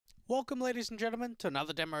Welcome ladies and gentlemen to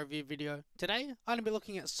another demo review video. Today I'm going to be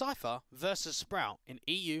looking at CYPHER versus Sprout in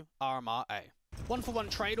EU RMR A. 1-for-1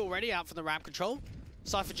 trade already out from the ramp control.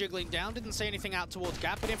 CYPHER jiggling down, didn't see anything out towards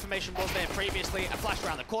gap, but information was there previously. A flash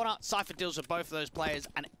around the corner, CYPHER deals with both of those players,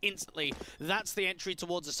 and instantly that's the entry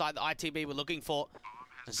towards the side that ITB were looking for.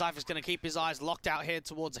 And CYPHER's going to keep his eyes locked out here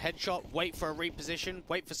towards a headshot, wait for a reposition,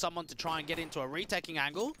 wait for someone to try and get into a retaking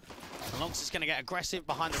angle. And Lonks is going to get aggressive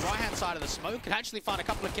behind the right-hand side of the smoke and actually find a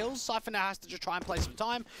couple of kills. CYPHER now has to just try and play some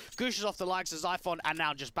time. Gooshes off the likes of Zyphon and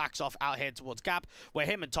now just backs off out here towards gap, where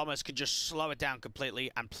him and Thomas can just slow it down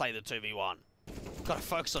completely and play the 2v1. Got to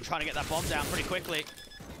focus on trying to get that bomb down pretty quickly.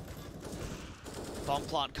 Bomb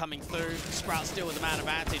plant coming through. Sprout still with the man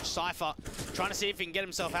advantage. CYPHER trying to see if he can get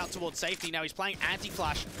himself out towards safety. Now he's playing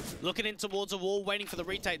anti-flash, looking in towards a wall, waiting for the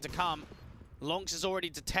retake to come. Lonks is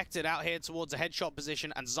already detected out here towards a headshot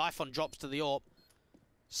position, and Zyphon drops to the AWP.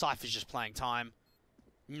 CYPHER's just playing time.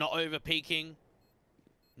 Not over-peeking.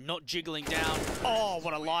 Not jiggling down. Oh,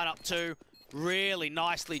 what a lineup too. Really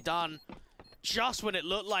nicely done. Just when it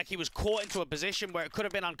looked like he was caught into a position where it could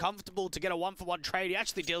have been uncomfortable to get a 1-for-1 trade, he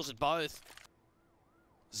actually deals with both.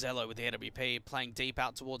 Zello with the AWP, playing deep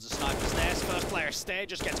out towards the sniper's nest. First player Stair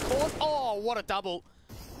just gets caught. Oh, what a double.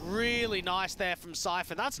 Really nice there from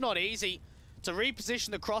CYPHER. That's not easy. To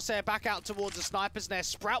reposition the crosshair back out towards the sniper's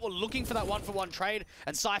nest. Sprout were looking for that 1-for-1 trade,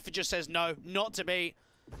 and CYPHER just says no, not to be.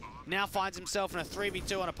 Now finds himself in a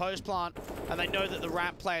 3v2 on a post plant, and they know that the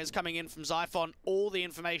ramp player is coming in from Zyphon. All the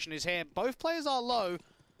information is here. Both players are low,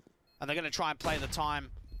 and they're going to try and play the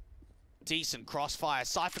time. Decent crossfire.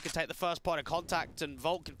 CYPHER can take the first point of contact, and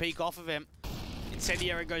Volt can peek off of him.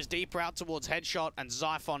 Incendiary goes deeper out towards headshot, and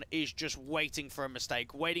Zyphon is just waiting for a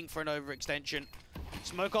mistake, waiting for an overextension.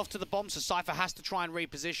 Smoke off to the bomb, so CYPHER has to try and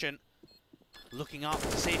reposition. Looking up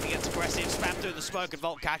to see if he gets aggressive. Spam through the smoke, and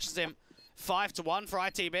Volt catches him. 5-1 for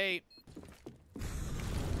ITB.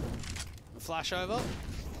 Flash over.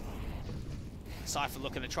 CYPHER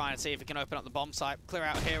looking to try and see if he can open up the bomb site. Clear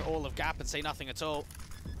out here all of gap and see nothing at all.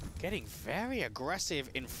 Getting very aggressive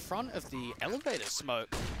in front of the elevator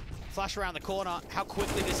smoke. Flash around the corner. How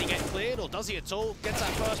quickly does he get cleared, or does he at all? Gets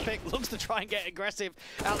that first pick, looks to try and get aggressive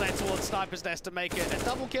out there towards Sniper's Nest to make it a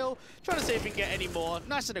double kill. Trying to see if he can get any more.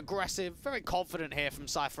 Nice and aggressive. Very confident here from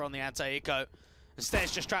CYPHER on the anti-eco.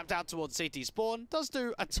 Stairs just trapped out towards CT spawn. Does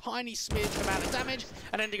do a tiny smidge amount of damage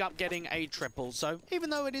and ending up getting a triple. So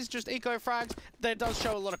even though it is just eco frags, there does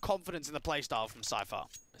show a lot of confidence in the playstyle from CYPHER.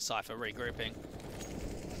 CYPHER regrouping.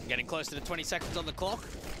 Getting close to the 20 seconds on the clock.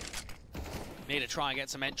 Need to try and get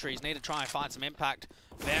some entries. Need to try and find some impact.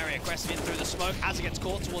 Very aggressive in through the smoke as he gets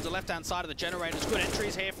caught towards the left-hand side of the generators. Good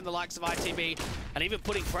entries here from the likes of ITB. And even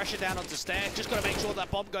putting pressure down onto Stair. Just got to make sure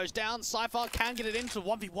that bomb goes down. CYPHER can get it into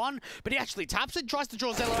 1v1, but he actually taps it. Tries to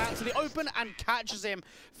draw Zello out to the open and catches him.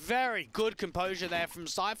 Very good composure there from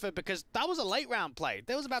CYPHER, because that was a late round play.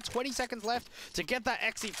 There was about 20 seconds left to get that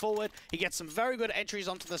XE forward. He gets some very good entries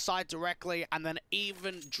onto the side directly, and then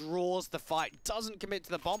even draws the fight. Doesn't commit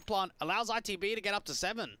to the bomb plant. Allows ITB to get up to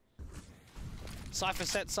 7. CYPHER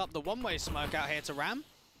sets up the one-way smoke out here to Ram.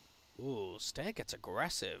 Ooh, Stair gets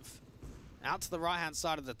aggressive. Out to the right-hand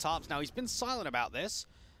side of the tarps. Now, he's been silent about this,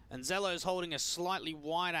 and Zello's holding a slightly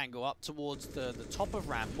wide angle up towards the top of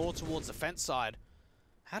Ram, more towards the fence side.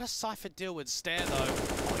 How does CYPHER deal with Stair, though?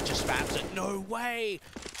 Oh, he just spams it. No way!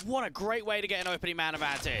 What a great way to get an opening man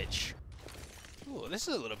advantage. Ooh, this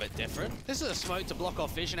is a little bit different. This is a smoke to block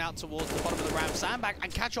off vision out towards the bottom of the Ram sandbag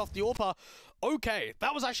and catch off the AWPer. Okay,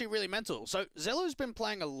 that was actually really mental. So Zello's been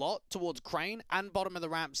playing a lot towards Crane and bottom of the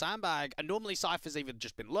ramp sandbag, and normally CYPHER's either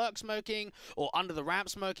just been lurk smoking or under the ramp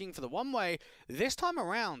smoking for the one-way. This time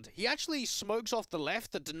around, he actually smokes off the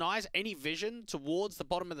left that denies any vision towards the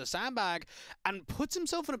bottom of the sandbag and puts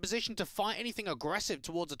himself in a position to fight anything aggressive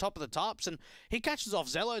towards the top of the tarps, and he catches off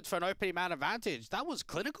Zello for an opening man advantage. That was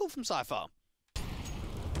clinical from CYPHER.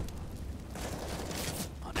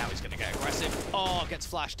 Oh, now he's going to get aggressive. Oh, gets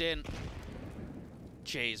flashed in.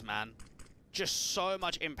 Jeez, man. Just so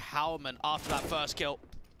much empowerment after that first kill.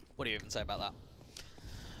 What do you even say about that?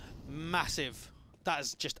 Massive. That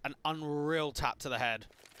is just an unreal tap to the head.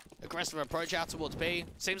 Aggressive approach out towards B.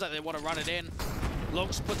 Seems like they want to run it in.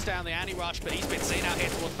 Lonks puts down the anti-rush, but he's been seen out here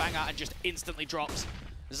towards Banger and just instantly drops.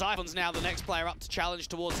 Zyphon's now the next player up to challenge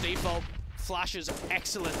towards default. Flashes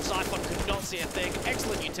excellent. Zyphon could not see a thing.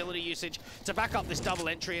 Excellent utility usage to back up this double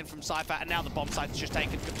entry in from CYPHER, and now the bomb site's just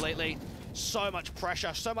taken completely. So much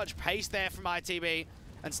pressure, so much pace there from ITB,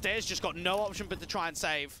 and Stair's just got no option but to try and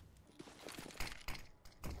save.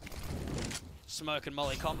 Smoke and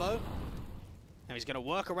Molly combo. Now he's going to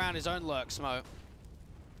work around his own lurk smoke.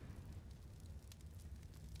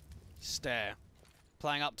 Stair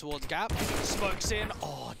playing up towards Gap. Smokes in.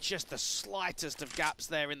 Oh, just the slightest of gaps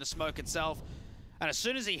there in the smoke itself. And as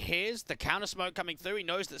soon as he hears the counter smoke coming through, he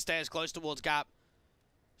knows that Stairs close towards Gap.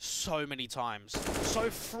 So many times, so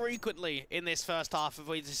frequently in this first half have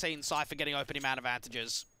we seen CYPHER getting opening man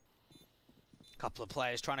advantages. Couple of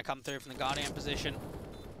players trying to come through from the Guardian position.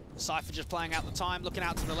 CYPHER just playing out the time, looking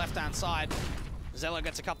out to the left-hand side. Zello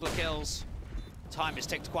gets a couple of kills. Time is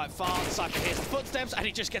ticked quite fast. CYPHER hears the footsteps and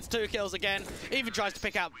he just gets 2 kills again. Even tries to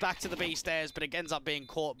pick out back to the B stairs, but it ends up being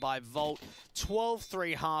caught by Volt.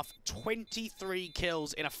 12-3 half, 23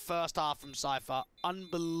 kills in a first half from CYPHER.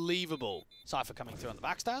 Unbelievable. CYPHER coming through on the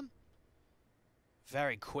backstab.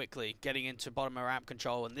 Very quickly getting into bottom of ramp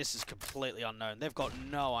control, and this is completely unknown. They've got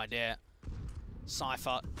no idea.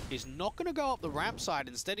 CYPHER is not going to go up the ramp side.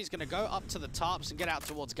 Instead, he's going to go up to the tops and get out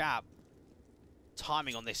towards Gap.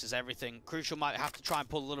 Timing on this is everything. Crucial might have to try and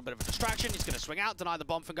pull a little bit of a distraction. He's going to swing out, deny the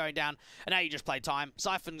bomb from going down, and now you just play time.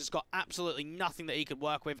 CYPHER's got absolutely nothing that he could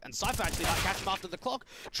work with, and CYPHER actually might catch him after the clock.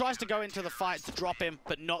 Tries to go into the fight to drop him,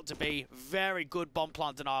 but not to be. Very good bomb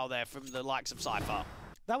plant denial there from the likes of CYPHER.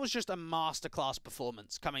 That was just a masterclass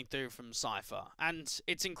performance coming through from CYPHER, and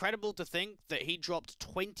it's incredible to think that he dropped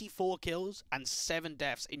 24 kills and 7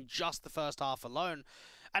 deaths in just the first half alone.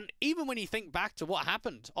 And even when you think back to what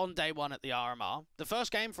happened on day 1 at the RMR, the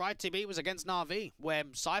first game for ITB was against Na'Vi, where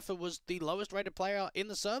CYPHER was the lowest rated player in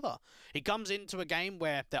the server. He comes into a game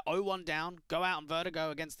where they're 0-1 down, go out on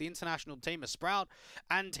Vertigo against the international team of Sprout,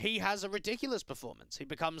 and he has a ridiculous performance. He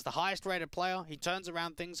becomes the highest rated player, he turns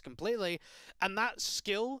around things completely, and that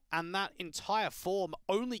skill and that entire form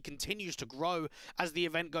only continues to grow as the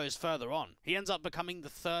event goes further on. He ends up becoming the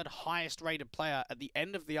 3rd highest rated player at the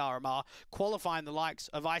end of the RMR, qualifying the likes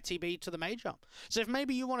of ITB to the major. So if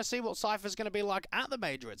maybe you want to see what CYPHER's going to be like at the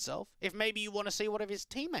major itself, if maybe you want to see what of his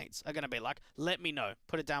teammates are going to be like, let me know.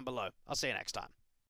 Put it down below. I'll see you next time.